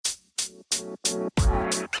Cave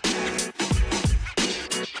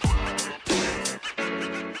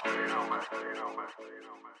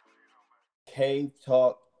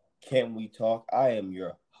Talk, Can We Talk? I am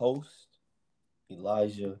your host,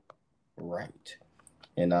 Elijah Wright.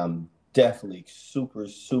 And I'm definitely super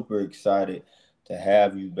excited to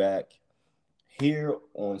have you back. Here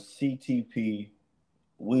on CTP,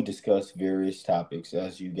 we discuss various topics,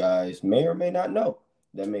 as you guys may or may not know,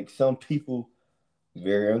 that make some people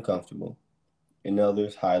very uncomfortable and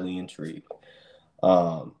others highly intrigued.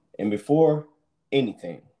 And before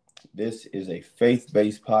anything, this is a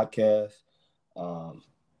faith-based podcast.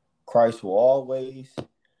 Christ will always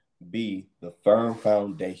be the firm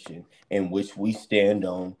foundation in which we stand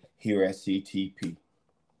on here at CTP.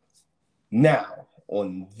 Now,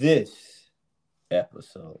 on this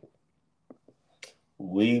episode,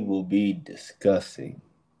 we will be discussing,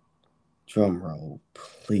 drumroll,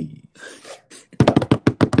 please,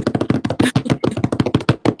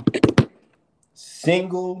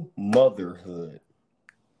 single motherhood.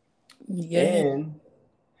 Yeah. And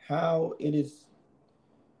how it is,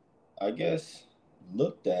 I guess,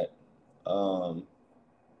 looked at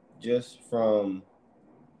just from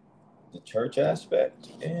the church aspect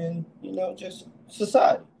and, just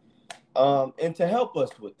society. And to help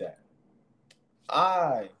us with that,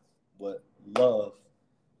 I would love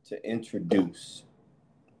to introduce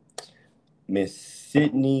Miss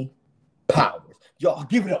Sydney Powers. Y'all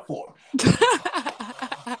give it up for her.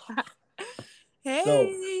 Hey.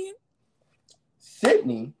 So,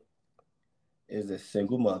 Sydney is a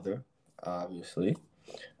single mother, obviously,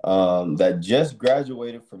 that just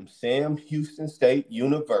graduated from Sam Houston State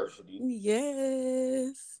University.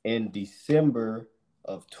 Yes. In December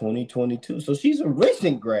of 2022. So she's a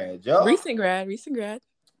recent grad, y'all. Recent grad.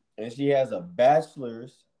 And she has a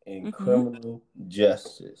bachelor's in criminal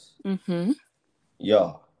justice.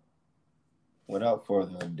 Y'all, without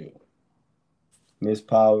further ado, Miss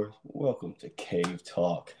Powers, welcome to Cave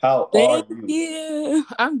Talk. How are you? Thank you.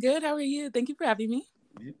 I'm good. How are you? Thank you for having me.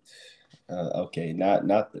 Okay, not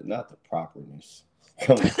the properness.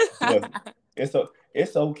 Come on.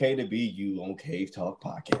 It's okay to be you on Cave Talk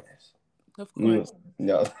podcast. Of course.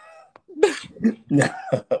 No. No.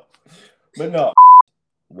 But no.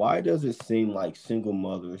 Why does it seem like single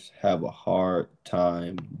mothers have a hard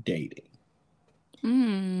time dating?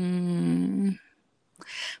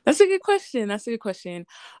 That's a good question.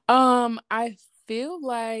 I feel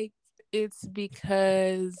like it's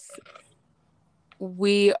because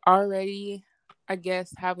we already, I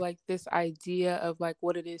guess, have like this idea of like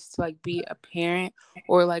what it is to like be a parent,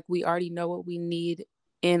 or like we already know what we need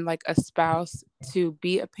in like a spouse to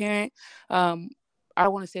be a parent. I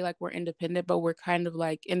don't want to say like we're independent, but we're kind of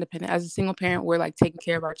like independent. As a single parent, we're like taking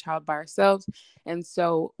care of our child by ourselves. And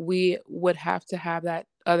so we would have to have that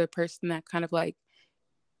other person that kind of like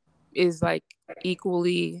is like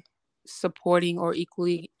equally supporting or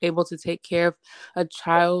equally able to take care of a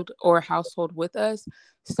child or a household with us.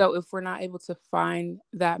 So if we're not able to find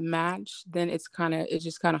that match, then it's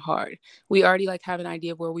just kind of hard. We already like have an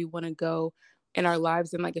idea of where we want to go in our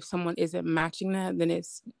lives, and like if someone isn't matching that, then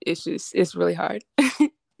it's really hard.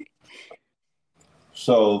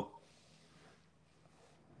 So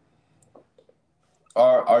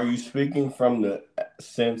are you speaking from the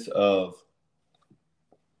sense of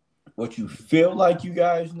what you feel like you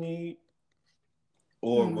guys need,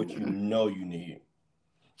 or what you know you need?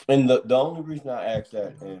 And the only reason I ask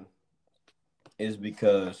that is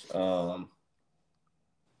because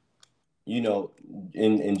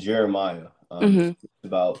in Jeremiah, it's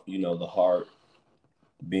about the heart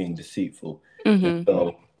being deceitful. And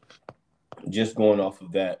so just going off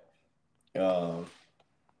of that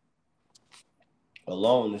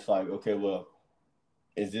alone, it's like, okay, well,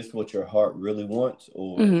 is this what your heart really wants,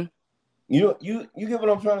 or you get what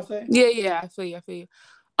I'm trying to say? Yeah, I feel you.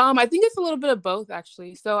 I think it's a little bit of both,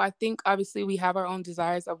 actually. So I think obviously we have our own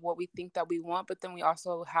desires of what we think that we want, but then we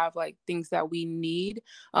also have like things that we need.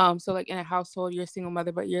 So like in a household, you're a single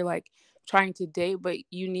mother, but you're like trying to date, but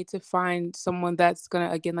you need to find someone that's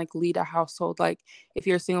gonna again like lead a household. Like if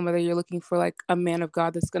you're a single mother, you're looking for like a man of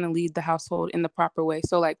God that's gonna lead the household in the proper way.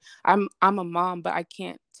 So like I'm a mom, but I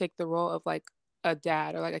can't take the role of like a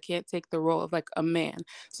dad, or like I can't take the role of like a man.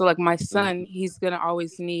 So like my son, he's gonna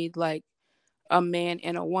always need like a man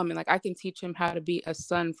and a woman. Like I can teach him how to be a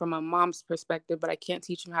son from a mom's perspective, but I can't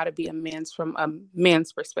teach him how to be a man's from a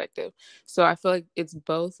man's perspective. So I feel like it's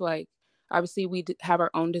both. Like obviously we have our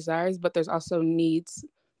own desires, but there's also needs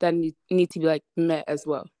that need to be like met as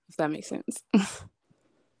well, if that makes sense.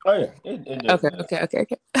 Oh yeah, it does.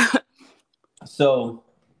 Okay. So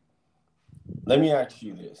let me ask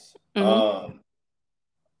you this.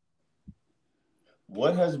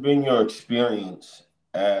 what has been your experience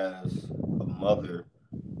as a mother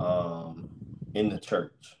um, in the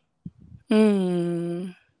church?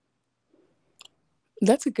 Hmm,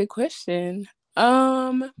 that's a good question.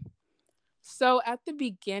 Um, so at the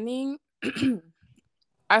beginning,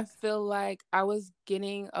 I feel like I was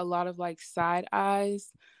getting a lot of like side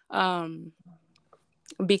eyes. Um,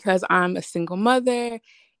 because I'm a single mother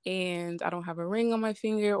and I don't have a ring on my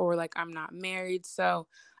finger or like I'm not married. So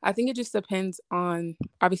I think it just depends on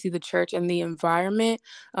obviously the church and the environment.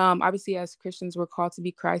 Obviously, as Christians, we're called to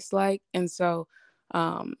be Christ like. And so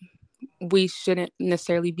um, we shouldn't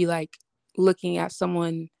necessarily be like looking at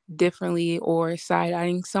someone differently or side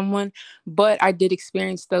eyeing someone. But I did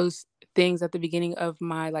experience those things at the beginning of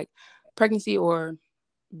my like pregnancy or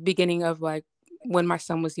beginning of like when my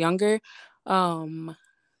son was younger. Um,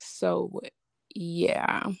 so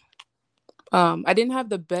yeah. I didn't have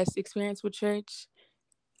the best experience with church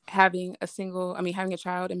having a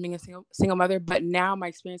child and being a single mother, but now my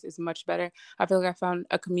experience is much better. I feel like I found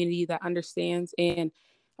a community that understands and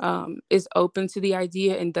is open to the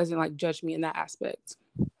idea and doesn't like judge me in that aspect.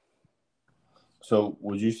 So,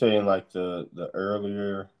 would you say in like the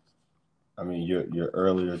earlier, I mean, your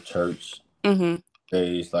earlier church Mm-hmm.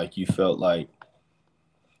 days, like you felt like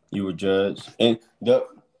you were judged, and the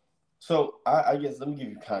so I guess let me give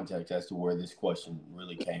you context as to where this question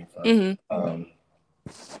really came from. Mm-hmm.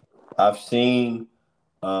 I've seen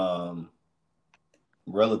um,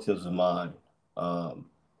 relatives of mine, um,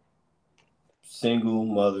 single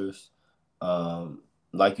mothers, um,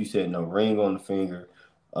 like you said, no ring on the finger,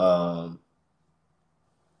 um,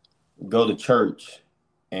 go to church,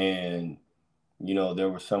 and there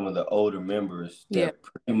were some of the older members Yeah. that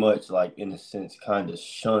pretty much, like in a sense, kind of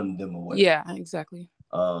shunned them away, Yeah, exactly.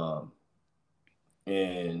 um,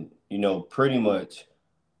 and pretty much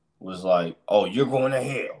was like, "Oh, you're going to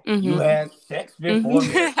hell. You Mm-hmm. had sex before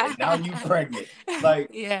marriage, and now you Mm-hmm. pregnant." Like,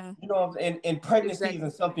 Yeah, and pregnancy isn't exactly.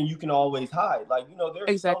 something you can always hide. Like, there's some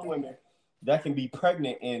Exactly. women that can be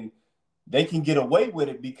pregnant and they can get away with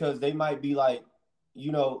it because they might be like,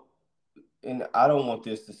 you know, and I don't want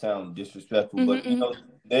this to sound disrespectful, but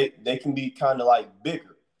Mm-hmm. they can be kind of like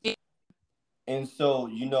bigger, Yeah. and so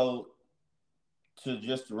to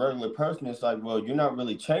just a regular person, it's like, well, you're not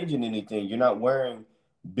really changing anything. You're not wearing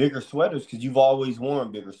bigger sweaters because you've always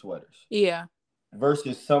worn bigger sweaters. Yeah.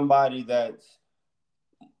 Versus somebody that's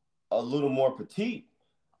a little more petite.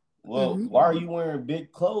 Well, Mm-hmm. why are you wearing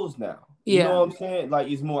big clothes now? You know Yeah. what I'm saying? Like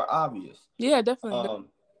it's more obvious. Yeah, definitely. Um,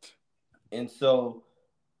 and so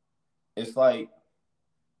it's like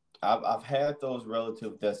I've had those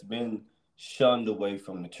relatives that's been shunned away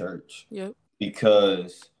from the church Yep.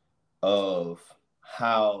 because of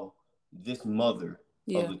how this mother of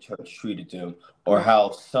Yeah. the church treated them, or Right.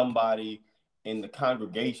 how somebody in the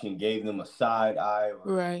congregation gave them a side eye,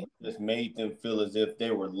 or Right. just made them feel as if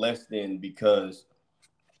they were less than because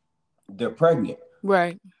they're pregnant.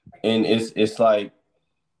 Right. And it's like,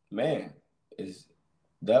 man, is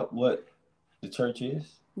that what the church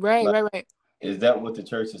is? Right. Like, Right. Right. is that what the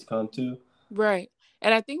church has come to? Right.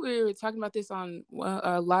 And I think we were talking about this on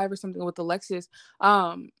live or something with Alexis.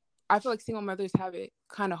 Um, I feel like single mothers have it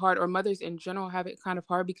kind of hard, or mothers in general have it kind of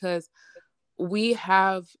hard because we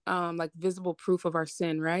have like visible proof of our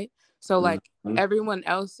sin, right? So like Mm-hmm. everyone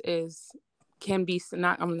else can be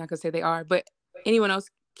not I'm not gonna say they are, but anyone else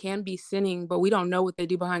can be sinning, but we don't know what they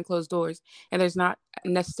do behind closed doors, and there's not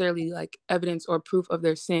necessarily like evidence or proof of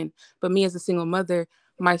their sin. But me as a single mother,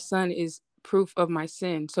 my son is proof of my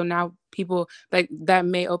sin. So now people like that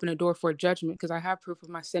may open a door for judgment because I have proof of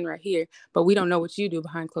my sin right here, but we don't know what you do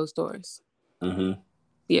behind closed doors. Mm-hmm.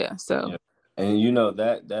 Yeah, so Yeah. And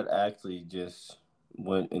that actually just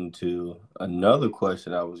went into another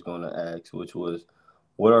question I was going to ask, which was,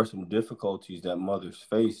 what are some difficulties that mothers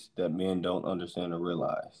face that men don't understand or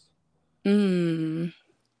realize? mm,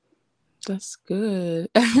 that's good.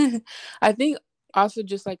 I think also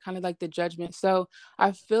just like kind of like the judgment. So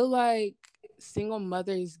I feel like single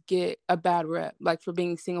mothers get a bad rep, like for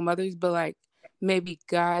being single mothers, but like maybe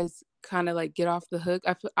guys kind of like get off the hook.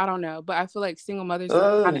 I don't know, but I feel like single mothers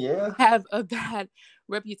kind of Yeah. have a bad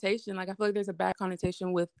reputation. Like I feel like there's a bad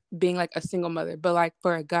connotation with being like a single mother, but like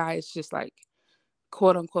for a guy, it's just like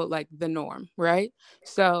quote unquote like the norm, right?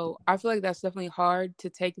 So I feel like that's definitely hard to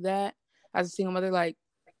take that as a single mother. Like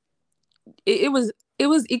it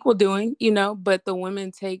was equal doing, but the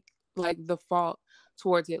women take like the fault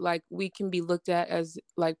towards it. Like we can be looked at as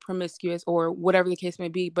like promiscuous or whatever the case may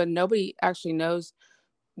be, but nobody actually knows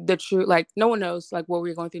the truth. Like no one knows like what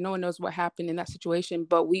we're going through. No one knows what happened in that situation,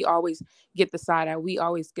 but we always get the side eye. We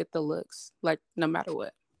always get the looks, like no matter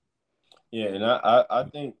what. Yeah, and I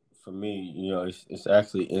think for me, it's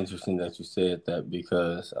actually interesting that you said that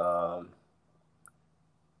because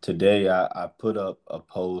today I put up a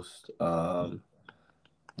post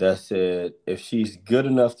that said if she's good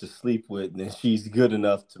enough to sleep with, then she's good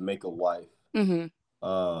enough to make a wife.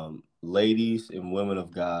 Mm-hmm. Ladies and women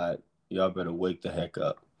of God, y'all better wake the heck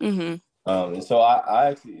up. Mm-hmm. And so I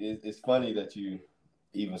actually, it's funny that you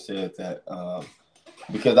even said that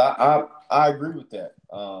because I agree with that.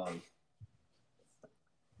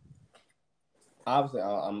 Obviously,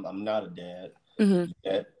 I'm not a dad Mm-hmm.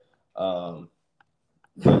 yet, um,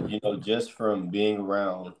 but just from being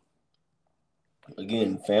around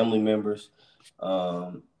again family members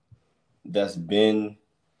um, that's been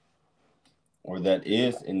or that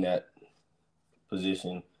is in that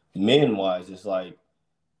position, men wise, it's like,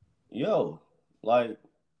 yo, like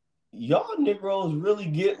y'all Negroes really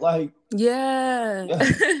get like Yeah.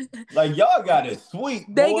 like y'all got it sweet,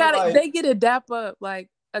 They boy. got it. Like They get a dap up, like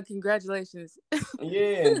a congratulations.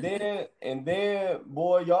 yeah, and then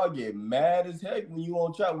boy, y'all get mad as heck when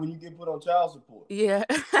you get put on child support. Yeah.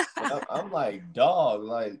 And I'm like, dog,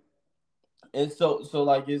 like, and so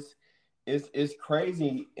like it's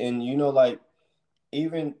crazy, and like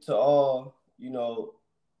even to all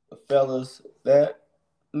fellas that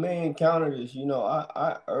may encounter this,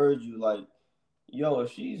 I urge you, like, yo,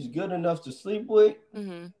 if she's good enough to sleep with,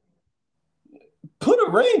 Mm-hmm. put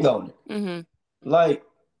a ring on it. Mm-hmm. Like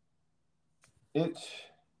it,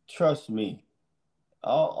 trust me,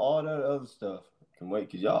 all that other stuff can wait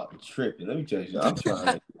because y'all tripping. Let me tell you,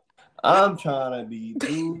 I'm trying to be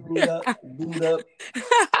booed up,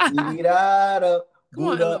 eat up, Come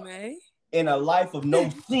on, boot up LMA. in a life of no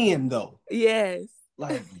sin though. Yes.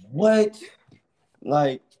 Like what?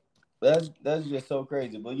 Like that's just so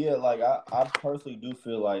crazy. But yeah, like I personally do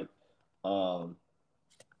feel like um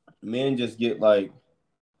men just get like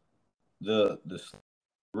the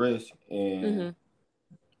risk, and Mm-hmm.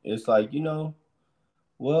 it's like,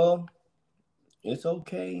 well, it's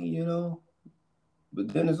okay,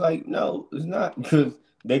 but then it's like, no, it's not, because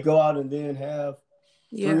they go out and then have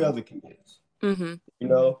three Yeah. other kids, Mm-hmm. you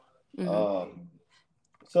know. Mm-hmm. Um,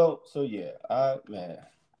 so yeah, man,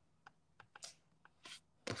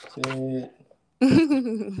 shit,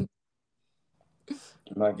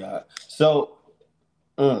 my God. So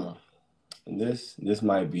mm, this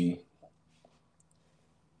might be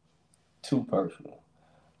too personal.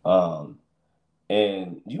 Um,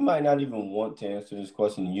 and you might not even want to answer this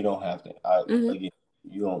question. You don't have to. Mm-hmm. Again,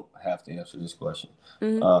 you don't have to answer this question.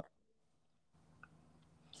 Mm-hmm. Uh,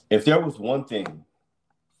 if there was one thing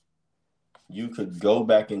you could go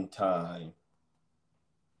back in time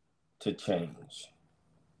to change,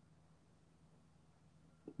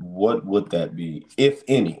 what would that be, if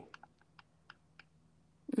any?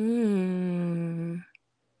 Mm.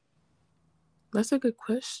 That's a good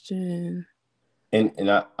question. And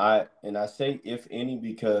I say if any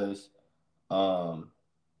because um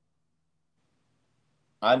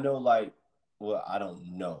I know, like, well, I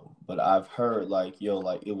don't know, but I've heard like, yo,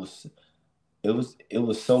 like it was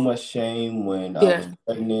so much shame when I Yeah. was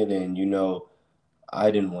pregnant, and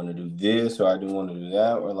I didn't want to do this, or I didn't want to do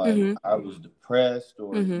that, or like Mm-hmm. I was depressed,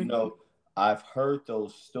 or Mm-hmm. I've heard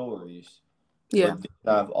those stories, Yeah. but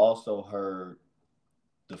then I've also heard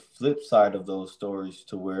the flip side of those stories,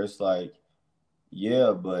 to where it's like,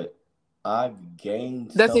 yeah, but I've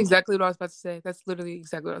gained That's some. exactly what I was about to say. That's literally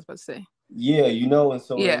exactly what I was about to say. Yeah, and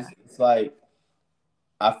so Yeah. it's like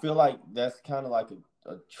I feel like that's kind of like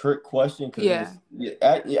a trick question, because Yeah.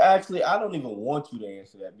 actually I don't even want you to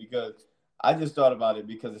answer that, because I just thought about it,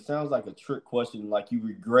 because it sounds like a trick question, like you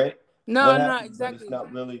regret what No, no, happened, but it's exactly.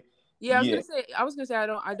 not really. Yeah, Yeah. I was gonna say I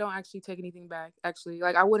don't actually take anything back. Actually,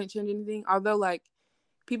 like I wouldn't change anything. Although like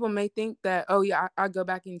people may think that, oh yeah, I go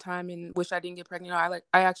back in time and wish I didn't get pregnant. No,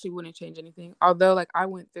 I actually wouldn't change anything. Although like I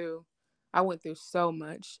went through so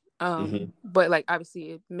much. Hmm. But like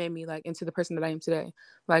obviously it made me like into the person that I am today.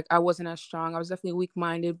 Like I wasn't as strong. I was definitely weak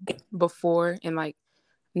minded before, and like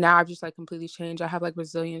now I've just like completely changed. I have like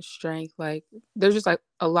resilience, strength. Like there's just like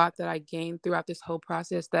a lot that I gained throughout this whole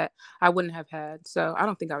process that I wouldn't have had. So I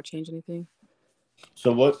don't think I would change anything.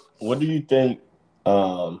 So what do you think?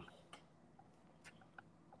 Um,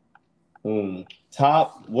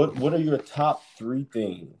 what are your top three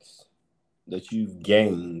things that you've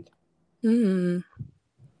gained? Mm,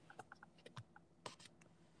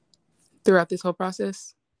 throughout this whole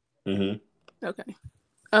process. Hmm. Okay.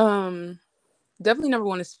 Um, Definitely number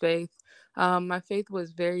one is faith. My faith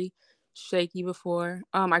was very shaky before.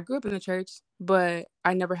 I grew up in the church, but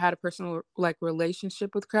I never had a personal like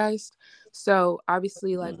relationship with Christ. So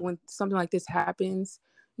obviously, like when something like this happens,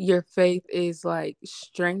 your faith is like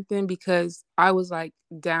strengthened, because I was like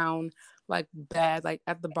down, like bad, like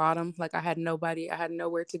at the bottom, like I had nobody, I had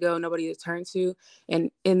nowhere to go, nobody to turn to. And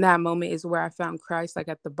in that moment is where I found Christ, like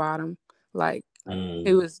at the bottom. Like it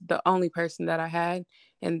Mm, was the only person that I had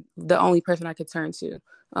and the only person I could turn to.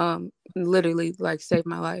 Literally like saved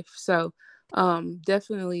my life. So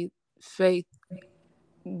definitely faith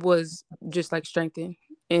was just like strengthened.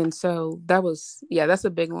 And so that was, yeah, that's a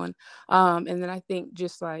big one. And then I think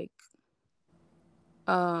just like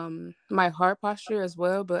my heart posture as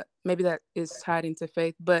well, but maybe that is tied into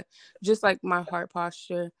faith. But just like my heart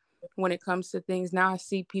posture when it comes to things, now I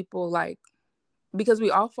see people like, because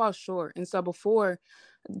we all fall short. And so before,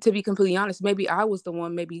 to be completely honest, maybe I was the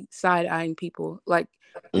one maybe side eyeing people, like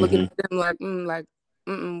looking mm-hmm, at them like,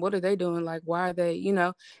 what are they doing? Like, why are they, you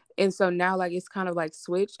know? And so now, like, it's kind of like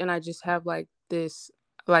switch, and I just have like this,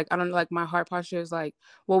 like, I don't know, like my heart posture is like,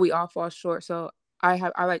 well, we all fall short. So I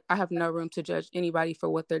have no room to judge anybody for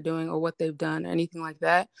what they're doing or what they've done or anything like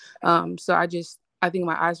that. So I think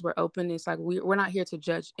my eyes were open. It's like we're not here to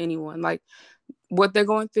judge anyone. Like what they're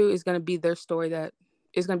going through is going to be their story, that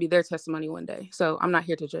is going to be their testimony one day. So I'm not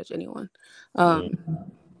here to judge anyone. Um, mm-hmm,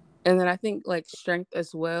 and then I think like strength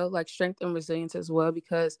as well, like strength and resilience as well,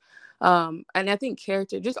 because, and I think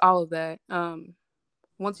character, just all of that.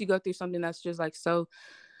 Once you go through something that's just like so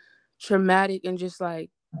traumatic and just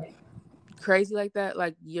like crazy like that,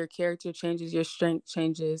 like your character changes, your strength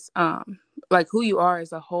changes, like who you are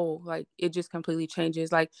as a whole, like it just completely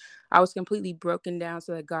changes. Like I was completely broken down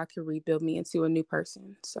so that God could rebuild me into a new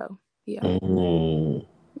person. So yeah. mm.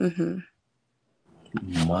 Mm-hmm.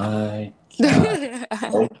 My God,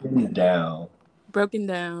 broken down. Broken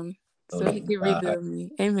down Oh so he could God, rebuild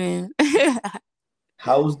me. Amen.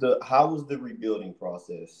 how was the rebuilding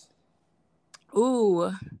process?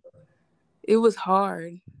 Ooh, it was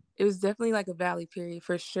hard. It was definitely like a valley period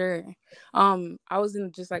for sure. I was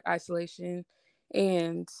in just like isolation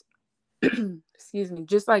and excuse me,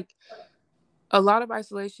 just like a lot of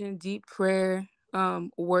isolation, deep prayer,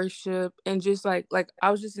 worship, and just like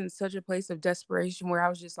I was just in such a place of desperation where I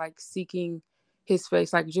was just like seeking his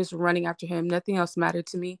face, like just running after him. Nothing else mattered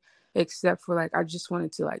to me except for like I just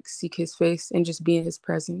wanted to like seek his face and just be in his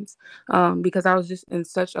presence. Because I was just in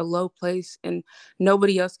such a low place and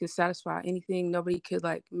nobody else could satisfy anything. Nobody could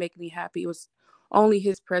like make me happy. It was only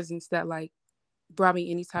his presence that like brought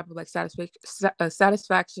me any type of like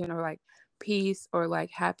satisfaction or like peace or like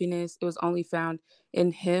happiness. It was only found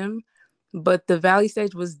in him. But the valley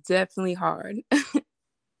stage was definitely hard.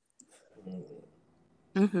 Mm.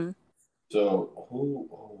 Hmm. So who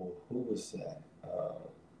was that?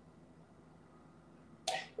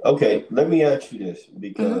 Okay, let me ask you this Hmm.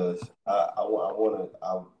 because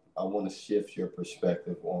I want to shift your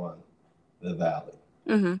perspective on the valley.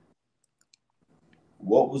 Hmm.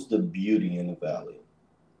 What was the beauty in the valley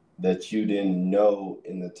that you didn't know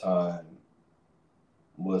in the time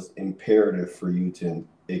was imperative for you to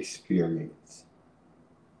experience?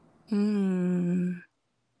 Mm.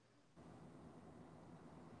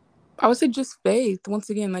 I would say just faith. Once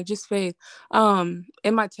again, like just faith.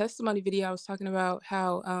 In my testimony video, I was talking about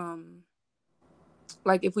how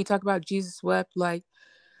like if we talk about Jesus wept, like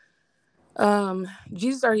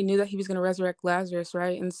Jesus already knew that he was gonna resurrect Lazarus,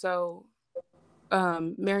 right? And so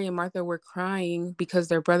Mary and Martha were crying because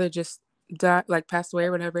their brother just died, like passed away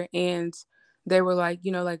or whatever. And they were like,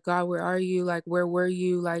 you know, like, God, where are you? Like, where were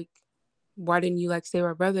you? Like, why didn't you like save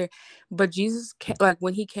our brother? But Jesus, like,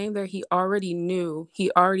 when he came there, he already knew,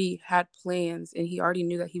 he already had plans and he already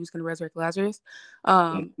knew that he was going to resurrect Lazarus.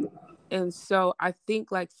 Um, and so I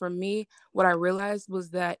think like for me, what I realized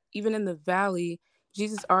was that even in the valley,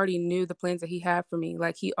 Jesus already knew the plans that he had for me.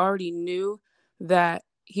 Like he already knew that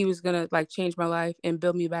he was gonna like change my life and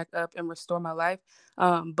build me back up and restore my life.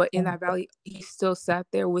 But in that valley, he still sat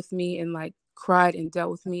there with me and like cried and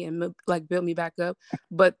dealt with me and like built me back up.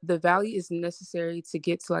 But the valley is necessary to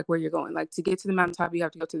get to like where you're going. Like to get to the mountaintop, you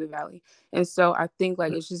have to go to the valley. And so I think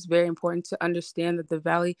like it's just very important to understand that the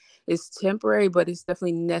valley is temporary, but it's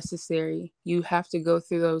definitely necessary. You have to go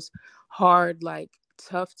through those hard, like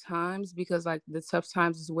tough times, because like the tough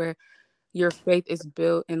times is where your faith is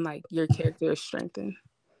built and like your character is strengthened.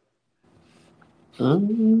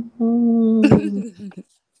 Mm.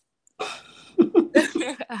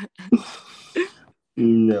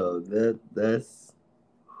 No, that's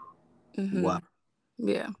wow. Hmm.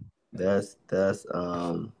 Yeah. That's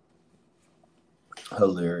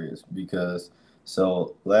hilarious because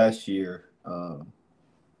so last year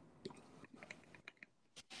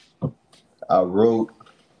I wrote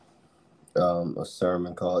a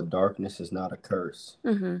sermon called "Darkness is Not a Curse;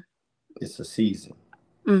 Hmm. It's a Season."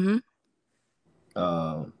 Hmm.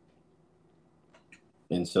 Um,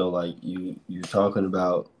 and so like you're talking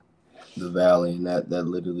about the valley, and that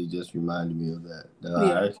literally just reminded me of that. I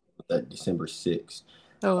Yeah. actually put that December 6th,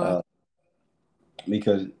 Oh wow. uh,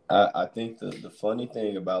 because I think the funny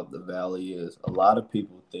thing about the valley is a lot of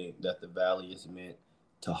people think that the valley is meant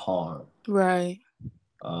to harm. Right.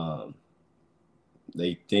 Um,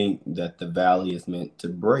 they think that the valley is meant to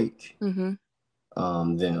break Mhm.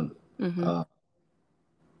 them. Mhm. Uh,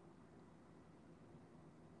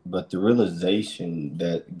 but the realization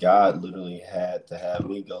that God literally had to have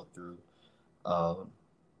me go through, um,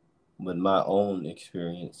 with my own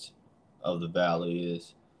experience of the valley,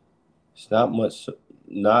 is it's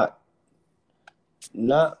not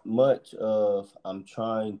not much of I'm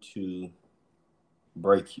trying to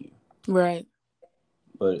break you, Right.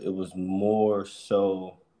 but it was more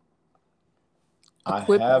so I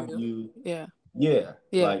Equip have you. you, Yeah. yeah,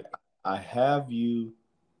 Yeah. like I have you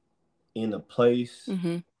in a place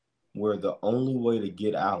Mhm. where the only way to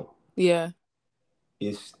get out Yeah.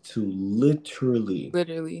 is to literally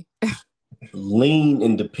Literally. lean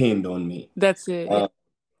and depend on me. That's it. Yeah. Um,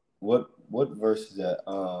 what verse is that?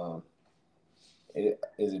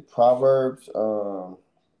 Is it Proverbs? What?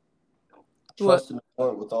 Trust in the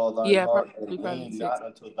Lord with all thine Yeah. heart Proverbs and 3, 5, and lean 6. not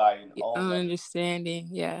unto thine Yeah, own understanding. understanding.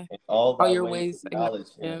 Yeah. In all All thy your ways ways acknowledge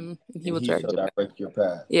acknowledge him, him, and he and will he direct shall your path. direct your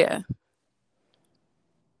path. Yeah.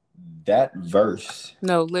 That verse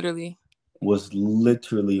No, literally. was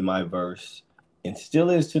literally my verse, and still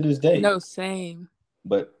is to this day. No, same.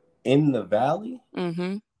 But in the valley,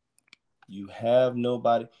 Mhm. you have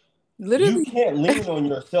nobody. You Literally. can't lean on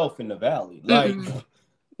yourself in the valley, like. Mm-mm.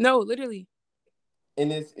 No, literally.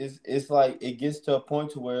 And it's like it gets to a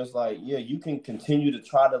point to where it's like, yeah, you can continue to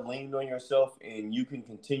try to lean on yourself, and you can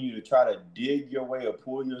continue to try to dig your way or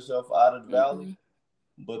pull yourself out of the valley, Mm-mm.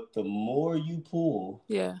 but the more you pull,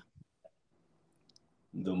 Yeah.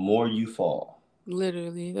 the more you fall.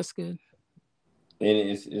 Literally. That's good. And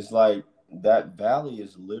it's like that valley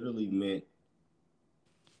is literally meant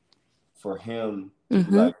for him to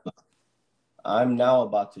be Mhm. like, I'm now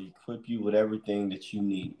about to equip you with everything that you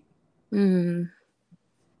need. Mm.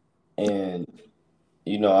 And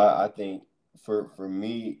I think for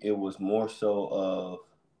me it was more so of,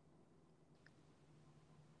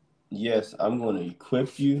 yes, I'm going to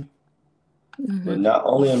equip you, but Mhm. not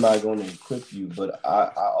only am I going to equip you, but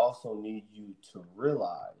I also need you to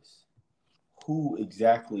realize who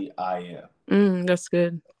exactly I am. That's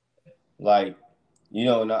good. Like,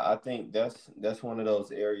 and I think that's one of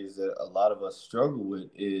those areas that a lot of us struggle with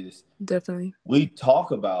is Definitely. we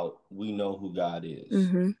talk about we know who God is,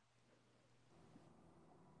 Mhm.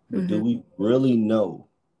 but do Mhm. we really know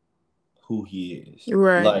who He is?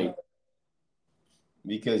 Right. Like,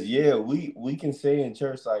 because yeah, we can say in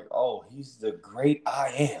church like, oh, He's the great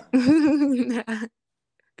I am.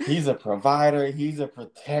 He's a provider. He's a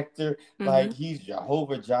protector. Like Mhm. he's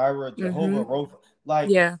Jehovah Jireh, Jehovah Mhm. Rapha. Like,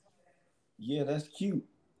 Yeah. yeah, that's cute.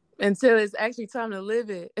 Until it's actually time to live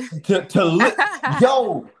it.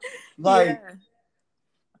 Yo, like Yeah.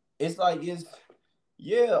 it's like it's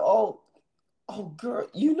yeah. Oh, girl,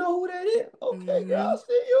 you know who that is? Okay, girl, I Mhm.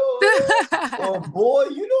 see you. Or boy,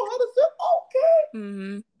 you know how to say okay.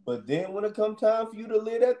 Mhm. But then when it come time for you to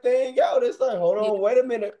live that thing out, it's like, hold Yeah. on, wait a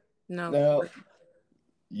minute. No. Now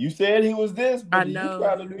you said he was this, I but you know.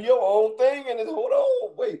 trying to do your own thing, and it's hold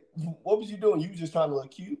on, wait, what was you doing? You was just trying to look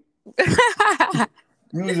cute.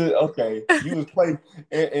 You was okay. You was play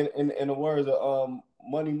in the words of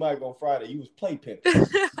Money Mike on Friday. You was play pimping.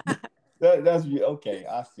 That's okay.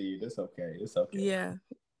 I see it. It's okay. It's okay. Yeah.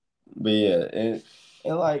 But yeah, and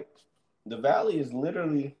like the valley is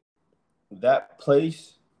literally that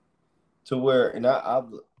place to where, and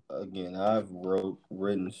I've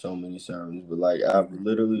written so many sermons, but like I've Mhm.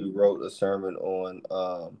 literally wrote a sermon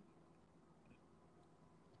on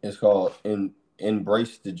it's called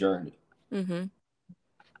Embrace the Journey. Mhm.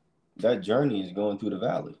 That journey is going through the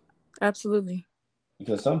valley, Absolutely.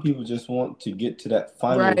 because some people just want to get to that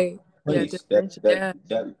final Right. Yeah. place Differential. Yeah.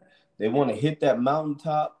 that they want to hit that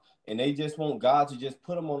mountaintop, and they just want God to just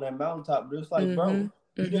put them on that mountaintop. But it's like, bro, Mhm. Mhm.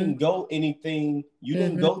 you didn't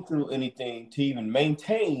Mhm. go through anything to even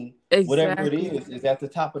maintain whatever it Exactly. is at the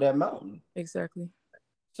top of that mountain. Exactly.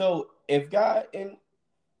 So if God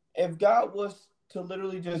was to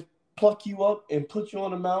literally just pluck you up and put you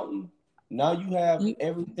on a mountain, now you have You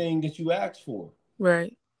everything that you asked for.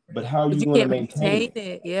 right. But how are But you you going to can't maintain maintain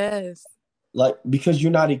it? it. Yes. Like, because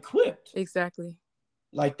you're not equipped. Exactly.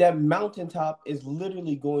 Like that mountaintop is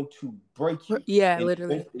literally going to break you, Yeah. and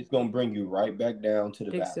Literally. it's going to bring you right back down to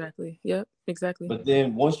the valley. Exactly. Yep. Exactly. But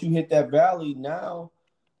then once you hit that valley, now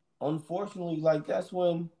unfortunately, like that's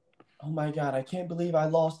when oh my God, I can't believe I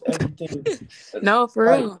lost everything. No, for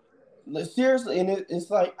Like, real. seriously, and it's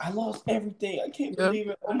like I lost everything. I can't Yep. believe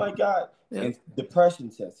it. Oh my God. Yep. And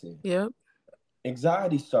depression sets in. Yep.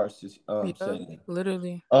 Anxiety starts to Yep. set in.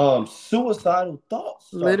 Literally. Suicidal thoughts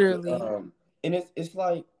start to Literally. and it's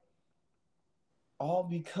like all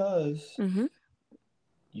because Mm-hmm.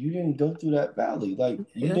 you didn't go through that valley. Like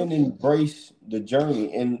you Yep. didn't embrace the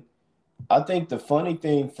journey. And I think the funny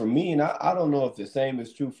thing for me, and I don't know if the same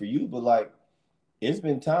is true for you, but like it's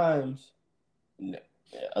been times,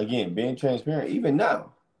 again, being transparent, even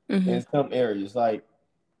now Mm-hmm. in some areas, like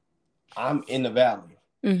I'm in the valley,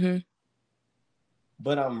 Mm-hmm.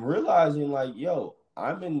 but I'm realizing like, yo,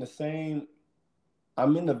 I'm in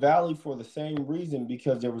the valley for the same reason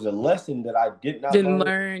because there was a lesson that I did not Didn't learn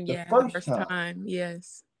learn, the yeah, the first first time. time.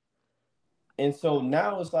 Yes. And so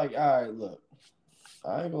now it's like, all right, look,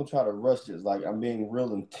 I ain't gonna try to rush this. Like I'm being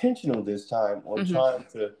real intentional this time on Mm-hmm. trying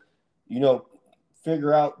to, you know,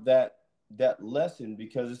 figure out that lesson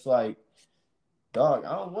because it's like, dog,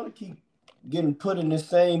 I don't want to keep getting put in the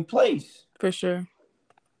same place. For sure.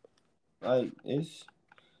 Like it's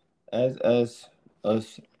as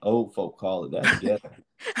us old folk call it, that's ghetto.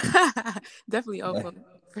 Definitely open.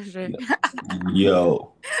 For sure.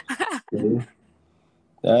 Yo,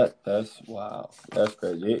 that's wow. That's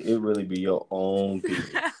crazy. It really be your own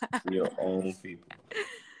people. Your own people.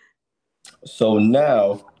 So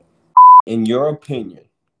now, in your opinion,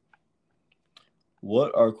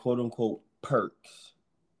 what are quote unquote perks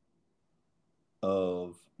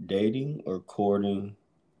of dating or courting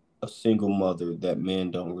a single mother that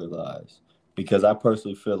men don't realize? Because I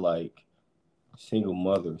personally feel like single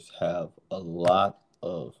mothers have a lot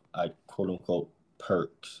of I quote unquote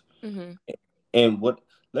perks. Mm-hmm. And what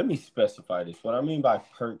let me specify this. What I mean by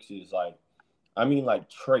perks is like I mean like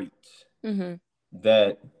traits Mm-hmm.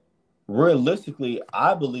 that realistically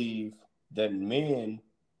I believe that men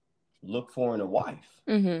look for in a wife.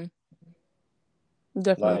 Mm-hmm.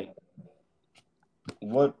 Definitely. Like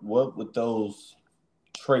what would those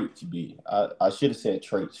traits be? I should have said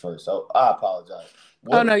traits first. So I apologize.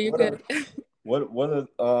 Oh no, What you're what are good.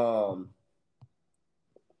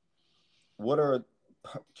 what are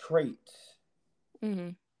traits, Mm-hmm.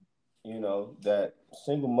 that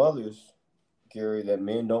single mothers carry that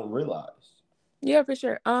men don't realize? Yeah, for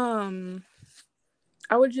sure.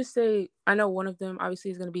 I would just say I know one of them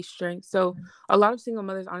obviously is going to be strength. So a lot of single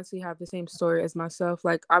mothers honestly have the same story as myself.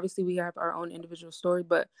 Like obviously we have our own individual story,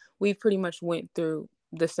 but we pretty much went through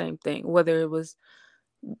the same thing. Whether it was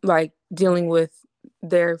like dealing with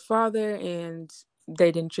their father and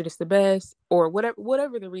they didn't treat us the best or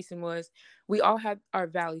whatever the reason was, we all had our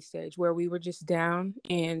valley stage where we were just down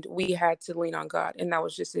and we had to lean on God, and that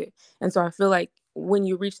was just it. And so I feel like when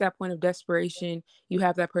you reach that point of desperation, you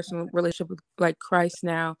have that personal relationship with like Christ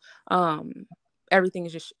now, um everything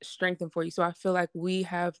is just strengthened for you. So I feel like we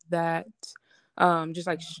have that just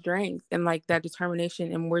like strength and like that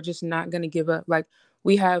determination, and we're just not going to give up. Like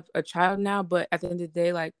we have a child now, but at the end of the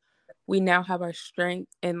day, like we now have our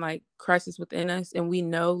strength and like Christ is within us, and we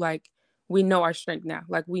know our strength now.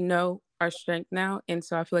 Like we know our strength now, and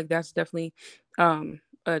so I feel like that's definitely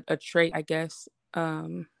a trait, I guess,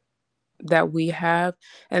 that we have.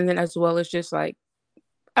 And then as well as just like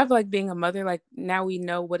I feel like being a mother, like now we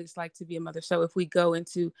know what it's like to be a mother. So if we go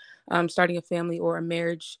into starting a family or a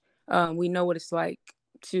marriage, we know what it's like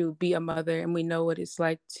to be a mother, and we know what it's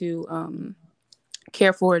like to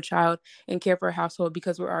care for a child and care for a household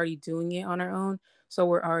because we're already doing it on our own. So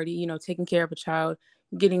we're already, taking care of a child,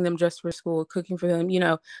 getting them dressed for school, cooking for them,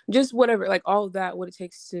 just whatever, like all of that, what it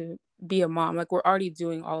takes to be a mom. Like we're already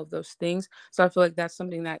doing all of those things. So I feel like that's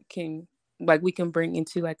something that can like we can bring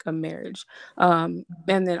into like a marriage. And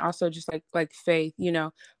then also just like faith,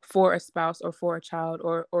 for a spouse or for a child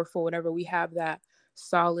or for whatever, we have that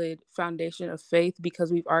solid foundation of faith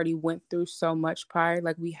because we've already went through so much prior.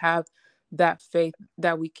 Like we have that faith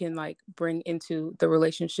that we can like bring into the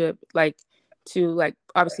relationship, like to like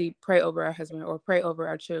obviously pray over our husband or pray over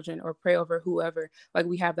our children or pray over whoever. Like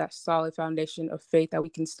we have that solid foundation of faith that we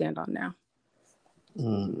can stand on now.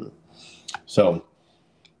 Mm. So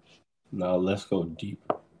now let's go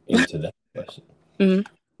deeper into that question. Hmm.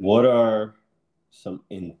 What are some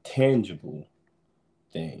intangible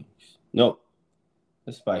things? No,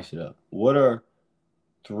 let's spice it up. What are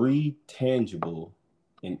three tangible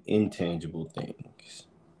and intangible things?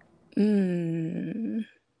 Mm.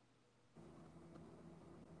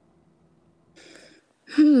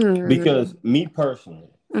 Hmm. Because me personally,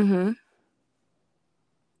 Hmm.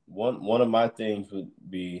 one of my things would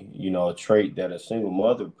be, a trait that a single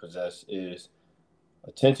mother possess is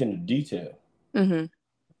attention to detail. Hmm.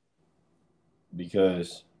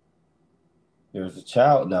 Because there's a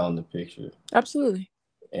child now in the picture, Absolutely.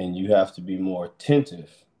 and you have to be more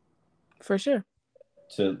attentive For sure.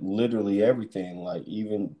 to literally everything, like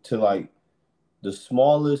even to like the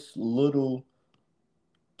smallest little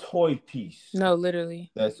toy piece No,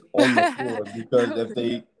 literally. that's on the floor. Because No, if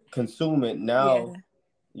they consume it now, yeah.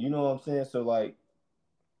 you know what I'm saying. So like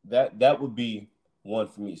that would be one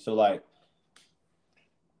for me. So like,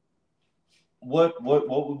 what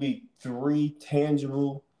would be three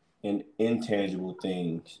tangible and intangible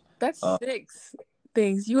things? That's Um, 6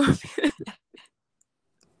 things you want me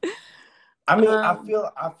I to- mean,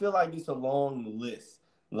 I feel like it's a long list,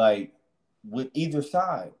 like with either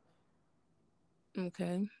side.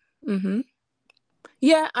 Okay. Mm-hmm.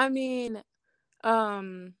 Yeah, I mean,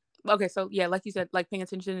 um, okay, so yeah, like you said, like paying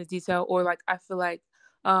attention to detail, or like I feel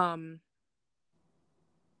um,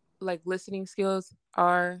 like listening skills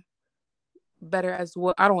are better as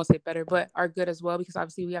well. I don't want to say better, but are good as well, because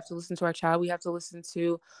obviously we have to listen to our child. We have to listen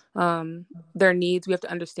to their needs. We have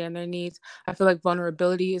to understand their needs. I feel like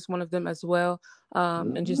vulnerability is one of them as well.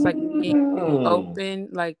 And just like being Mm. open,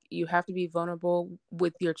 like you have to be vulnerable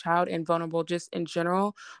with your child and vulnerable just in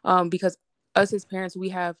general. Because us as parents, we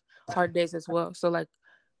have hard days as well. So like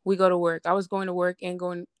we go to work. I was going to work and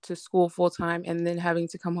going to school full time, and then having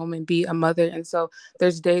to come home and be a mother. And so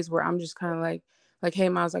there's days where I'm just kind of like, hey,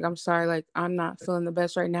 Miles, like, I'm sorry, like, I'm not feeling the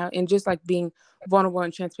best right now. And just like being vulnerable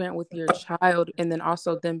and transparent with your child, and then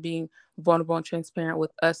also them being vulnerable and transparent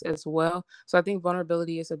with us as well. So I think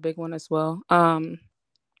vulnerability is a big one as well.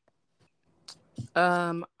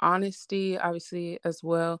 Honesty, obviously, as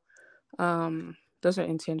well. Those are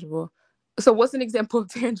intangible. So what's an example of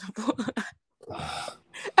tangible? I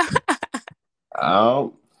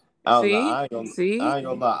don't, I don't know. See? I See? ain't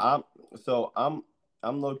gonna lie.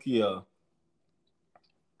 I'm low key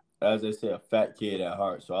as they say, a fat kid at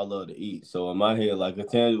heart. So I love to eat. So in my head, like a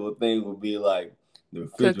tangible thing would be like the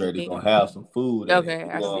refrigerator Cooking. gonna have some food in it. Okay,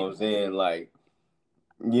 You I know see. what I'm saying? Like,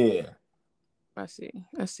 yeah. I see.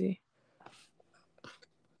 I see.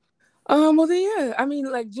 Well then yeah, I mean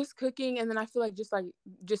like just cooking, and then I feel like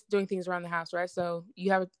just doing things around the house, right? So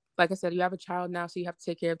you have like I said, you have a child now, so you have to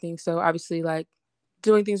take care of things. So obviously like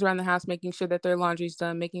doing things around the house, making sure that their laundry's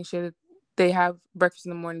done, making sure that they have breakfast in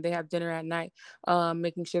the morning, they have dinner at night,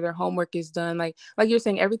 making sure their homework is done. Like you're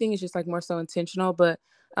saying, everything is just like more so intentional, but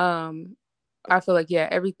um I feel like yeah,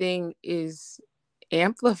 everything is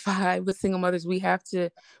amplified with single mothers. We have to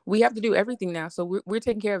do everything now. So we're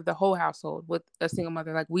taking care of the whole household with a single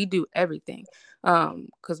mother. Like we do everything.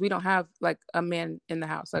 Because we don't have like a man in the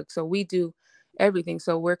house. Like so we do everything.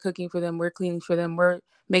 So we're cooking for them, we're cleaning for them, we're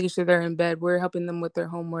making sure they're in bed, we're helping them with their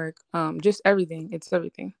homework. Just everything. It's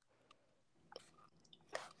everything.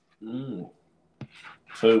 Mm.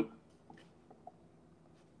 So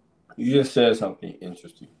you just said something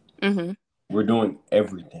interesting. Mm-hmm. We're doing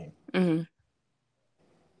everything. Mm-hmm.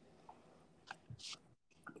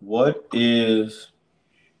 What is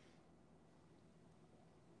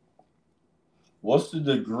what's the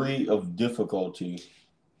degree of difficulty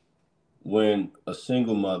when a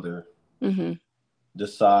single mother Mm-hmm.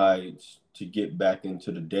 decides to get back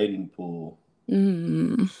into the dating pool?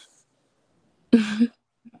 Mm-hmm.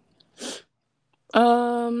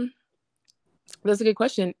 um That's a good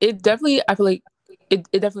question. I feel like it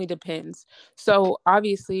definitely depends. So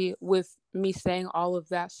obviously with me saying all of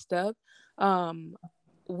that stuff, um,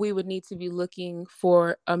 we would need to be looking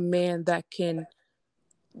for a man that can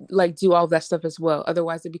like do all that stuff as well.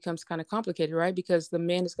 Otherwise, it becomes kind of complicated, right? Because the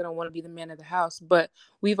man is going to want to be the man of the house, but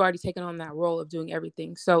we've already taken on that role of doing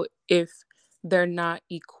everything. So if they're not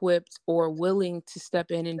equipped or willing to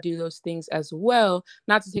step in and do those things as well,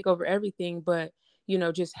 not to take over everything, but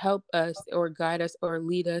just help us or guide us or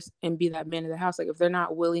lead us and be that man of the house. Like if they're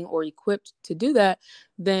not willing or equipped to do that,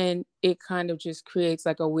 then it kind of just creates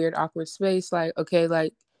like a weird, awkward space. Like, okay,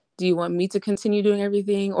 like, do you want me to continue doing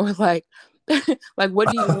everything, or like like what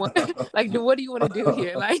do you want like what do you want to do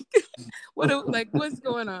here, like like what's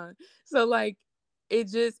going on? So like it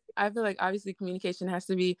just I feel like obviously communication has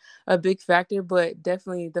to be a big factor, but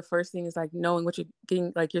definitely the first thing is like knowing what you're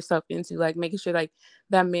getting like yourself into, like making sure like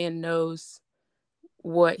that man knows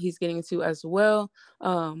what he's getting into as well.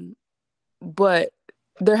 But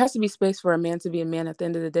there has to be space for a man to be a man at the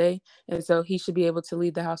end of the day, and so he should be able to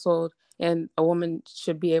lead the household, and a woman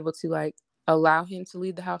should be able to like allow him to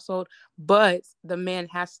lead the household, but the man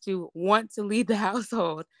has to want to lead the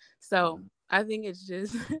household. So I think it's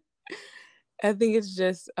just I think it's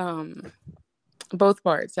just both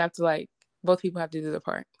parts have to like both people have to do their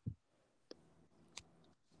part.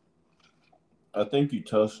 I think you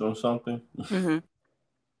touched on something. Mm-hmm.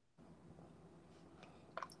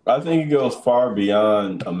 I think it goes far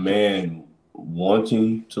beyond a man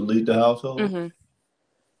wanting to lead the household.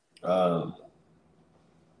 Mm-hmm. Um,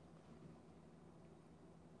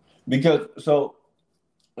 because so,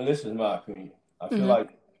 and this is my opinion. I feel Mm-hmm.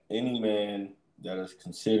 like any man that is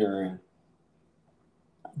considering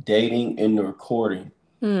dating and recording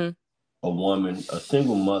Mm-hmm. a woman, a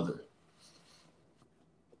single mother,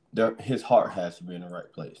 his heart has to be in the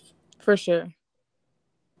right place. For sure.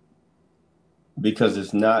 Because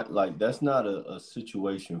it's not like that's not a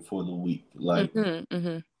situation for the weak. Like Mm-hmm.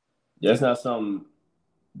 Mm-hmm. that's not something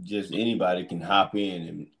just anybody can hop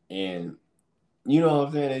in and you know what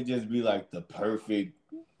I'm saying? It just be like the perfect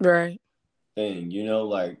Right. thing, you know,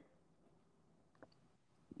 like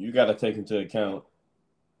you got to take into account.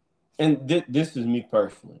 And this is me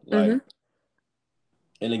personally, Mm-hmm. like,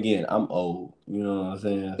 and again, I'm old, you know what I'm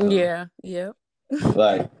saying? So Yeah. Yep.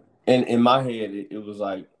 like, and in my head, it was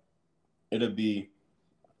like it'll be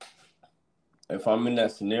if I'm in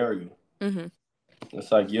that scenario, Mm-hmm.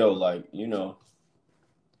 it's like yo, like you know,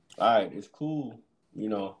 all right, it's cool, you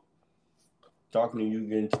know, talking to you,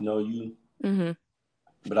 getting to know you, Mm-hmm.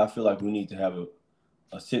 but I feel like we need to have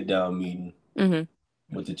a sit down meeting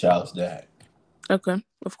Mm-hmm. with the child's dad. Okay.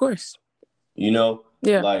 Of course. You know,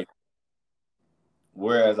 Yeah. like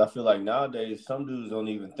whereas I feel like nowadays some dudes don't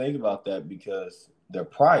even think about that because they're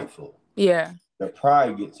prideful. Yeah. Their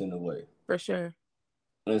pride gets in the way. For sure.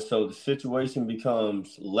 And so the situation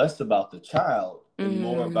becomes less about the child and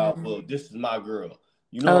more about, Mm. well, this is my girl.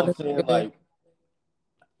 You know Oh, what I'm that's saying? good. Like,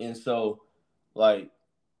 and so, like,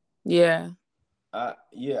 Yeah. I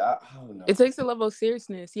don't It know. takes a level of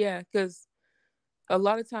seriousness. Yeah, because a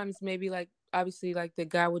lot of times maybe like obviously like the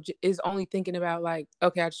guy is only thinking about like,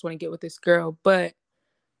 okay, I just want to get with this girl, but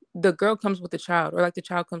the girl comes with the child, or like the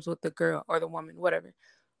child comes with the girl or the woman, whatever.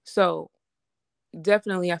 So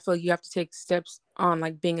definitely I feel like you have to take steps on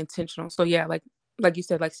like being intentional. So yeah, like you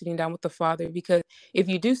said, like sitting down with the father, because if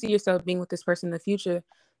you do see yourself being with this person in the future,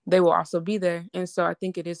 they will also be there. And so I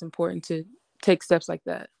think it is important to take steps like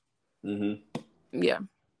that. Mm-hmm. Yeah,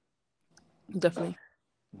 definitely.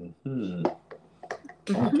 Mm-hmm.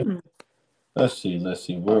 Okay. Hmm. Let's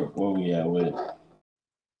see. Where we at with it?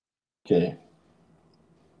 Okay.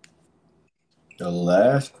 The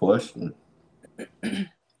last question.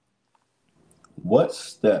 What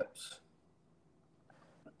steps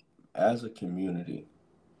as a community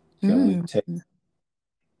can we Mm. take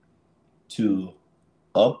to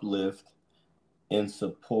uplift and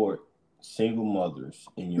support single mothers,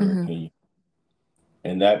 in your Hmm. opinion?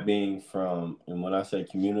 And that being from, and when I say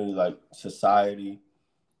community, like society,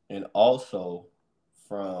 and also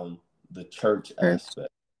from the church Church. aspect.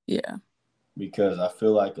 Yeah. Because I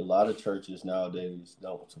feel like a lot of churches nowadays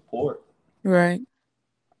don't support Right.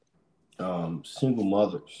 single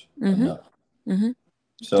mothers Hmm. enough. Hmm.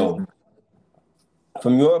 So, Definitely.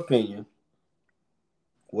 from your opinion,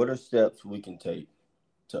 what are steps we can take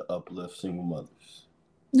to uplift single mothers?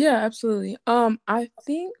 Yeah, absolutely. I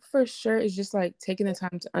think for sure it's just like taking the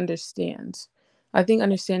time to understand. I think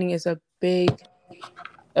understanding is a big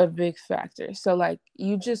factor. So like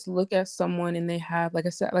you just look at someone and they have, like I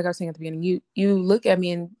said, like I was saying at the beginning, you look at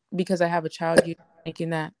me and because I have a child, you're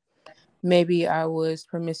thinking that maybe I was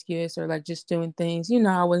promiscuous or like just doing things,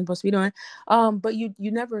 I wasn't supposed to be doing. But you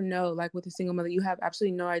never know, like with a single mother, you have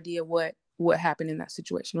absolutely no idea what happened in that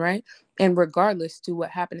situation, right? And regardless to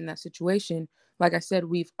what happened in that situation, like I said,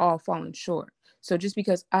 we've all fallen short. So just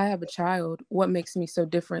because I have a child, what makes me so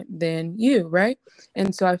different than you, right?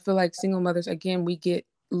 And so I feel like single mothers, again, we get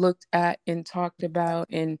looked at and talked about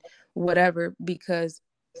and whatever because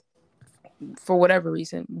for whatever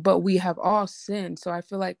reason, but we have all sinned. So I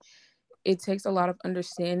feel like it takes a lot of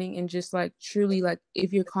understanding and just like truly, like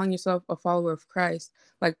if you're calling yourself a follower of Christ,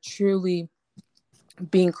 like truly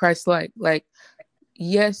being Christ like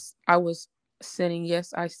yes, I was sinning,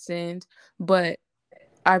 yes, I sinned, but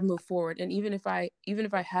I've moved forward. And even if I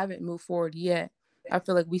haven't moved forward yet, I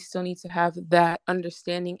feel like we still need to have that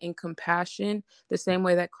understanding and compassion, the same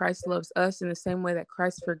way that Christ loves us, in the same way that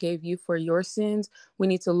Christ forgave you for your sins. We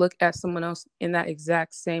need to look at someone else in that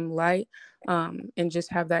exact same light, and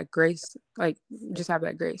just have that grace, like just have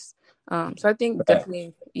that grace. So I think Facts.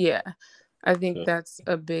 definitely, yeah, I think that's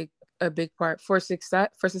a big part for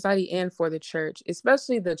society and for the church,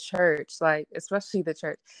 especially the church, like especially the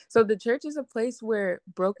church. So the church is a place where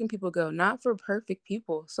broken people go, not for perfect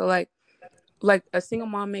people. So like a single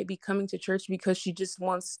mom may be coming to church because she just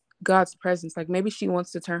wants God's presence. Like maybe she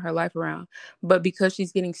wants to turn her life around, but because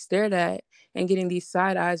she's getting stared at and getting these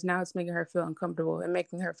side eyes, now it's making her feel uncomfortable and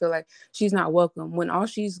making her feel like she's not welcome, when all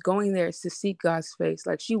she's going there is to seek God's face.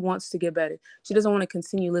 Like she wants to get better. She doesn't want to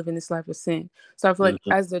continue living this life of sin. So I feel like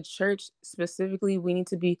Mhm. as the church specifically, we need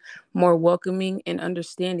to be more welcoming and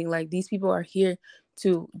understanding. Like these people are here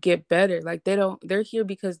to get better. Like they're here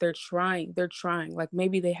because they're trying. Like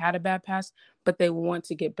maybe they had a bad past, but they want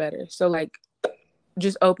to get better. So like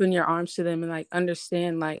just open your arms to them and like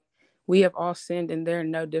understand, like we have all sinned and they're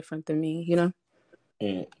no different than me, you know.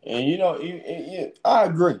 And you know, I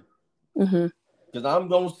agree. Mm-hmm. Because I'm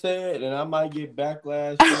gonna say it, and I might get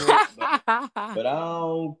backlash for it, but I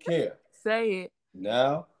don't care. Say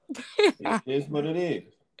Now it it. is what it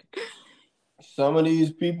is. Some of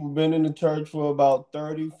these people been in the church for about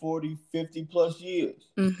 30, 40, 50 plus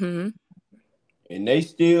years, Mm-hmm. and they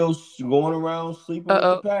still going around sleeping with the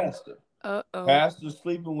Uh-oh. pastor. Uh-oh. Pastor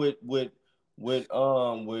sleeping with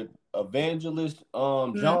evangelist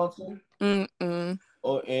Mm. Johnson, Mm-mm.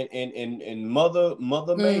 or and mother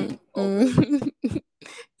May, okay, Mm-mm.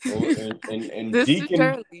 or and This is deacon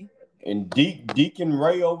Shirley. and Deacon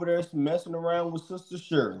Ray over there messing around with Sister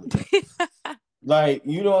Shirley. Like,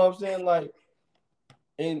 you know what I'm saying? Like,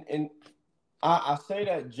 and I say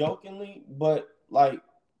that jokingly, but like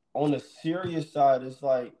on the serious side, it's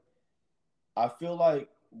like I feel like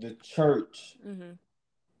the church Mm-hmm.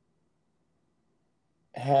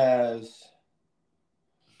 has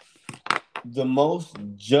the most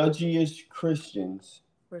judgiest Christians.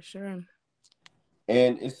 For sure.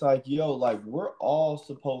 And it's like, yo, like we're all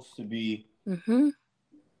supposed to be Mm-hmm.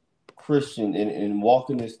 Christian and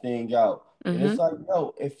walking this thing out. And Mm-hmm. it's like,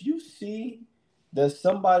 yo, if you see that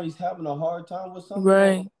somebody's having a hard time with something or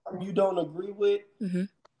Right. something you don't agree with, Mm-hmm.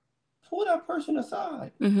 pull that person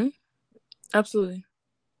aside. Mm-hmm. Absolutely.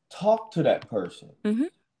 Talk to that person Mm-hmm.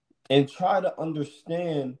 and try to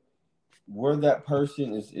understand where that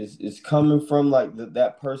person is coming from, like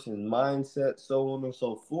that person's mindset, so on and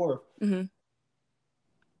so forth. Mm-hmm.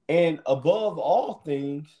 And above all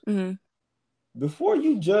things, Mm-hmm. before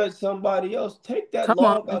you judge somebody else, take that Come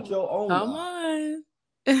log on. out your own Come eye.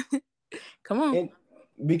 on. Come on. And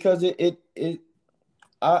because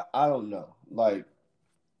I don't know. Like,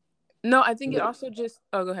 No, I think it also just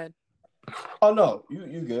oh go ahead. oh no,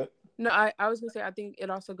 you good. No, I was gonna say I think it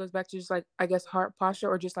also goes back to just like I guess heart posture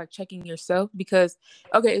or just like checking yourself because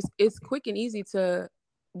okay, it's quick and easy to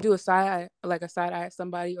do a side eye like a side eye at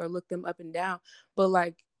somebody or look them up and down, but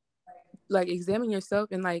like examine yourself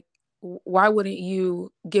and like why wouldn't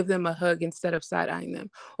you give them a hug instead of side eyeing them,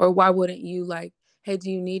 or why wouldn't you like, hey, do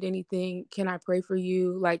you need anything? Can I pray for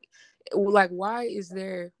you? Like why is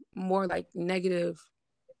there more like negative,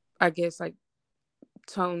 I guess, like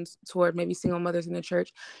tones toward maybe single mothers in the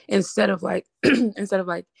church instead of like instead of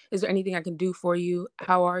like, is there anything I can do for you?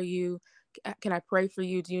 How are you? Can I pray for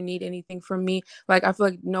you? Do you need anything from me? Like I feel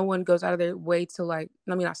like no one goes out of their way to like,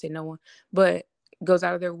 let me not say no one, but goes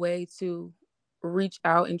out of their way to reach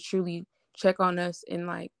out and truly check on us and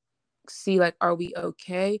like see like, are we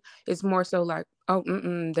okay? It's more so like, oh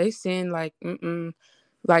they sin, like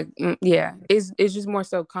like yeah, it's just more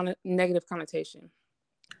so kind of negative connotation.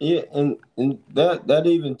 Yeah, and that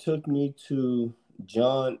even took me to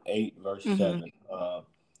John 8 verse Mm-hmm. 7.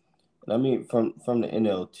 I mean from the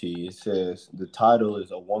NLT, it says the title is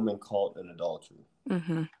 "A Woman Caught in Adultery."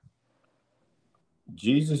 Mm-hmm.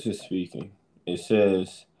 Jesus is speaking. It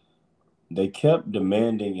says they kept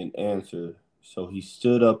demanding an answer, so he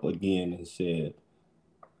stood up again and said,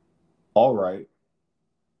 "All right,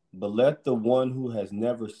 but let the one who has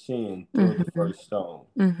never sinned throw the Mm-hmm. first stone."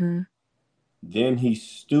 Mm-hmm. Then he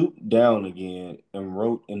stooped down again and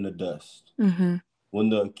wrote in the dust. Mm-hmm. When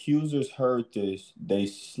the accusers heard this, they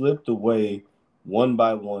slipped away one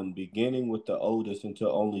by one, beginning with the oldest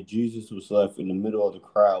until only Jesus was left in the middle of the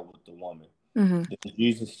crowd with the woman. Mm-hmm. Then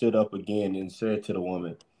Jesus stood up again and said to the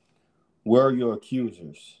woman, "Where are your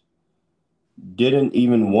accusers? Didn't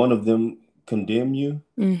even one of them condemn you?"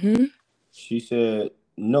 Mm-hmm. She said,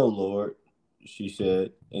 "No, Lord." She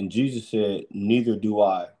said, and Jesus said, "Neither do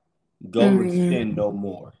I. Go and sin no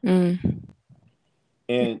more." Mm-hmm.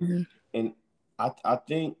 And Mm-hmm. and I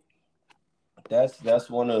think that's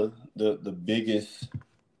one of the biggest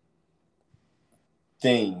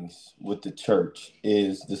things with the church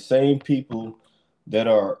is the same people that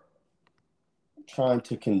are trying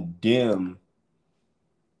to condemn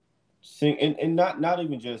and not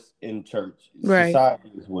even just in church, Right.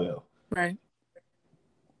 society as well. Right.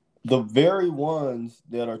 The very ones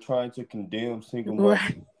that are trying to condemn single Right.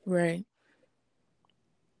 mothers Right.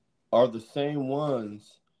 are the same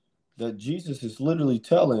ones that Jesus is literally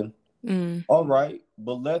telling, Mm. all right,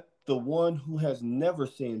 but the one who has never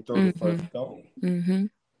sinned throw the Mm-hmm. first stone. Mm-hmm.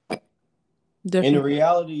 And the Definitely.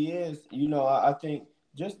 reality is, I think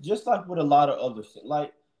just like with a lot of other sin,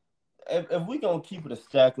 like if we gonna keep it a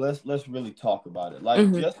stack, let's really talk about it. Like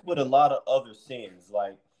Mm-hmm. just with a lot of other sins,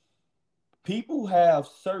 like people have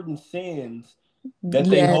certain sins that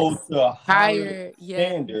they hold Yes. to a higher Higher. Yes.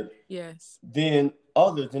 standard Yes. than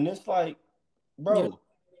others. And it's like, Yep. bro,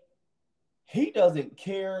 he doesn't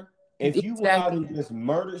care if you went out Exactly. and just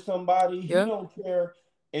murdered somebody. He Yep. don't care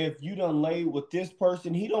if you done laid with this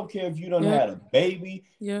person. He don't care if you done Yep. had a baby.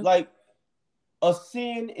 Yep. Like a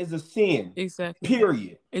sin is a sin. Exactly.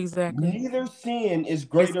 Period. Exactly. Neither sin is It's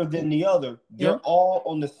greater than the other. They're yep. all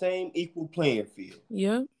on the same equal playing field.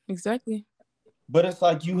 Yep. Exactly. But it's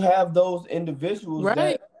like you have those individuals Right.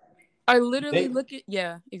 that I literally they, look at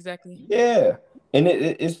yeah, exactly. yeah, and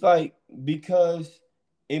it's like because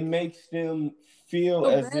it makes them feel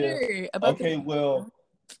Feel as if, better about okay, themselves.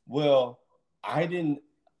 well, I didn't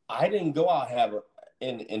I didn't go out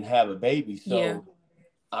and have a baby, Yeah. so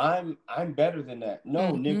I'm better than that.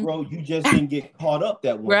 No, Mm-hmm. Negro, you just didn't get caught up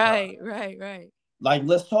that one time. Right. Right. Right. Like,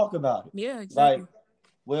 let's talk about it. Yeah. Like, Exactly.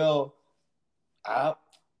 well, I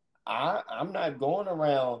I'm not going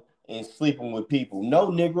around and sleeping with people. No,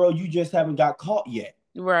 Negro, you just haven't got caught yet.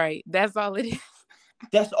 Right. That's all it is.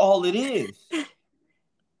 That's all it is.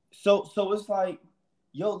 So it's like,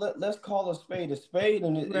 yo, let's call a spade,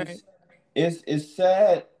 and Right. it's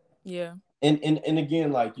sad. Yeah. And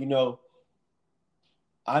again, like,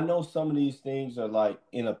 I know some of these things are like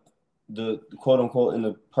in the quote unquote in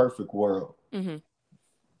the perfect world, Mm-hmm.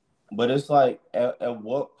 but it's like at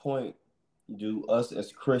what point do us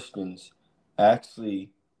as Christians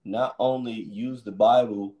actually not only use the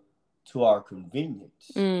Bible to our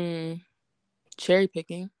convenience? Mm. Cherry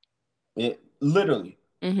picking. It literally,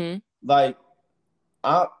 Mm-hmm. like,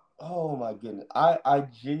 I oh my goodness, I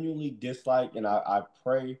genuinely dislike, and I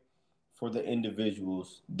pray for the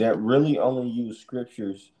individuals that really only use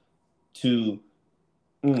scriptures to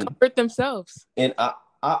mm, Comfort themselves. and I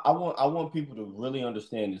want people to really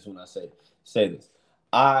understand this when I say this.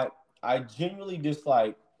 I I genuinely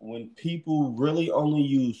dislike when people really only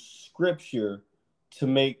use scripture to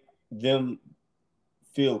make them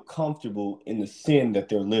feel comfortable in the sin that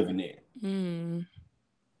they're living in. Mm.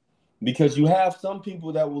 Because you have some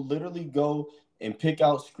people that will literally go and pick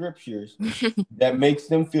out scriptures that makes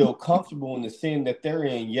them feel comfortable in the sin that they're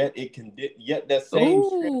in, yet that same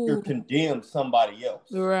scripture Ooh. condemns somebody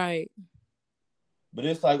else. Right. But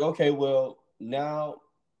it's like, okay, well, now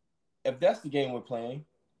if that's the game we're playing,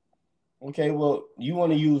 okay, well, you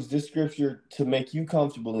want to use this scripture to make you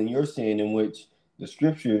comfortable in your sin, in which the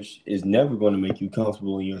scriptures is never going to make you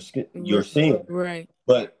comfortable in your Right. sin, Right.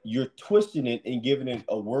 but you're twisting it and giving it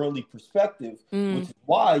a worldly perspective, which Mm. is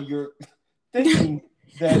why you're thinking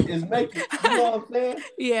that is making, you know what I'm saying?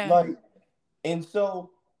 Yeah. Like, and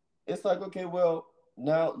so it's like, okay, well,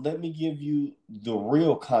 now let me give you the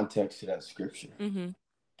real context to that scripture. Mm-hmm.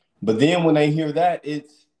 But then when they hear that,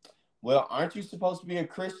 it's, well, aren't you supposed to be a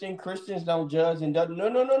Christian? Christians don't judge and doesn't. No,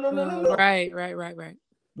 no, no, no, no, no, no. Right. Right. Right. Right.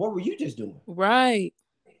 What were you just doing? Right.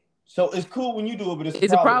 So it's cool when you do it, but it's a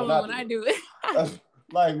It's a problem when problem I when I do do it. it.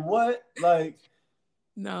 Like what? Like,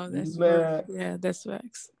 No, that's for man, yeah, that's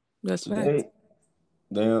facts. That's facts.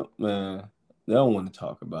 they man, they don't want to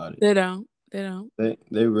talk about it. They don't. They don't.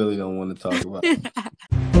 They really don't want to talk about it.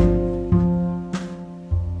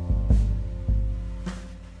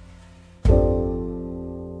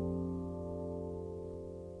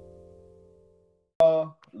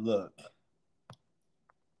 Look,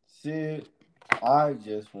 Sid, I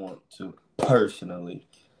just want to personally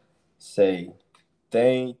say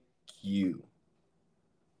thank you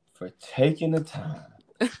for taking the time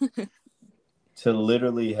to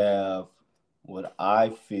literally have what I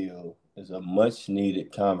feel is a much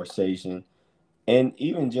needed conversation, and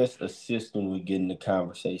even just assisting with getting the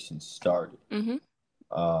conversation started. Mm-hmm.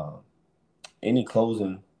 Uh, any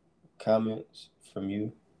closing comments from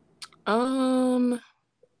you? Um,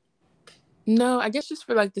 no, I guess just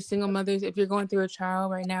for like the single mothers, if you're going through a trial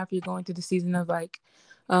right now, if you're going through the season of like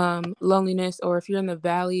loneliness, or if you're in the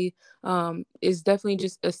valley, it's definitely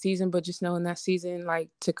just a season, but just know in that season, like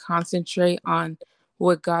to concentrate on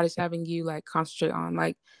what God is having you like concentrate on.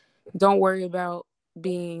 Like don't worry about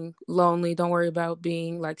being lonely, don't worry about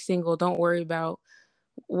being like single, don't worry about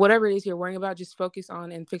whatever it is you're worrying about. Just focus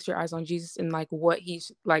on and fix your eyes on Jesus and like what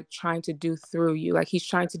he's like trying to do through you. Like he's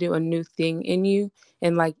trying to do a new thing in you,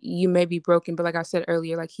 and like you may be broken, but like I said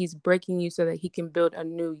earlier, like he's breaking you so that he can build a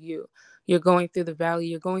new you. You're going through the valley,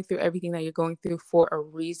 you're going through everything that you're going through for a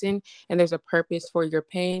reason, and there's a purpose for your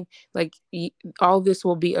pain. Like all this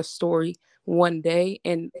will be a story, one day,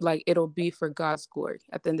 and like it'll be for God's glory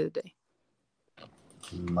at the end of the day.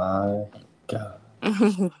 My God.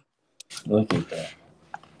 Look at that.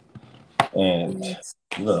 And Yes.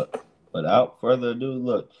 look, without further ado,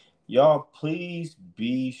 look, y'all please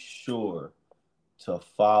be sure to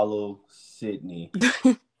follow Sydney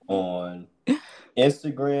on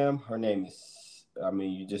Instagram. Her name is,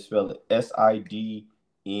 you just spell it SIDNE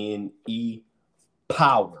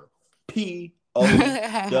Power. POWER.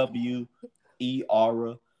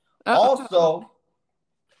 Also,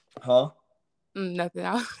 huh?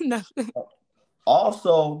 Nothing. Nothing.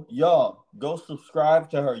 Also, y'all go subscribe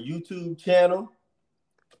to her YouTube channel.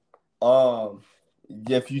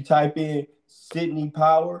 If you type in Sydney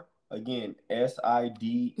Power, again,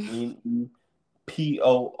 SIDNEPOWER,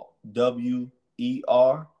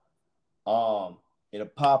 it'll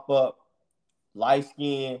pop up. Light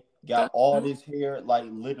skin, got all this hair. Like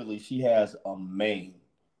literally, she has a mane.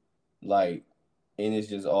 Like, and it's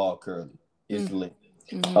just all curly. It's lit.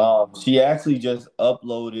 She actually just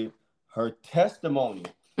uploaded her testimony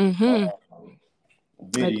video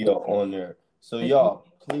on there. So y'all,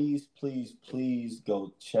 please, please, please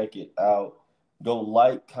go check it out. Go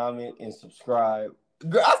like, comment, and subscribe.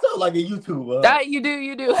 Girl, I sound like a YouTuber. That you do.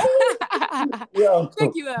 Yo,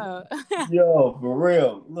 check you out. Yo, for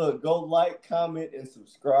real. Look, go like, comment, and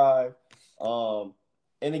subscribe. And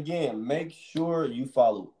again, make sure you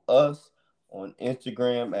follow us on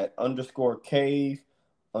Instagram at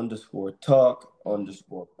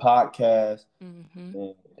 _cave_talk_podcast.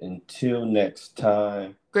 And until next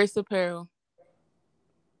time. Grace Apparel.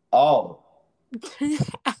 Oh,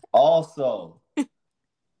 also,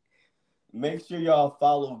 make sure y'all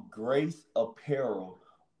follow Grace Apparel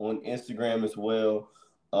on Instagram as well.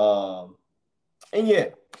 And yeah.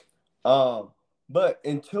 But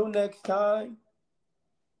until next time,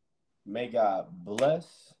 may God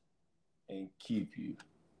bless and keep you.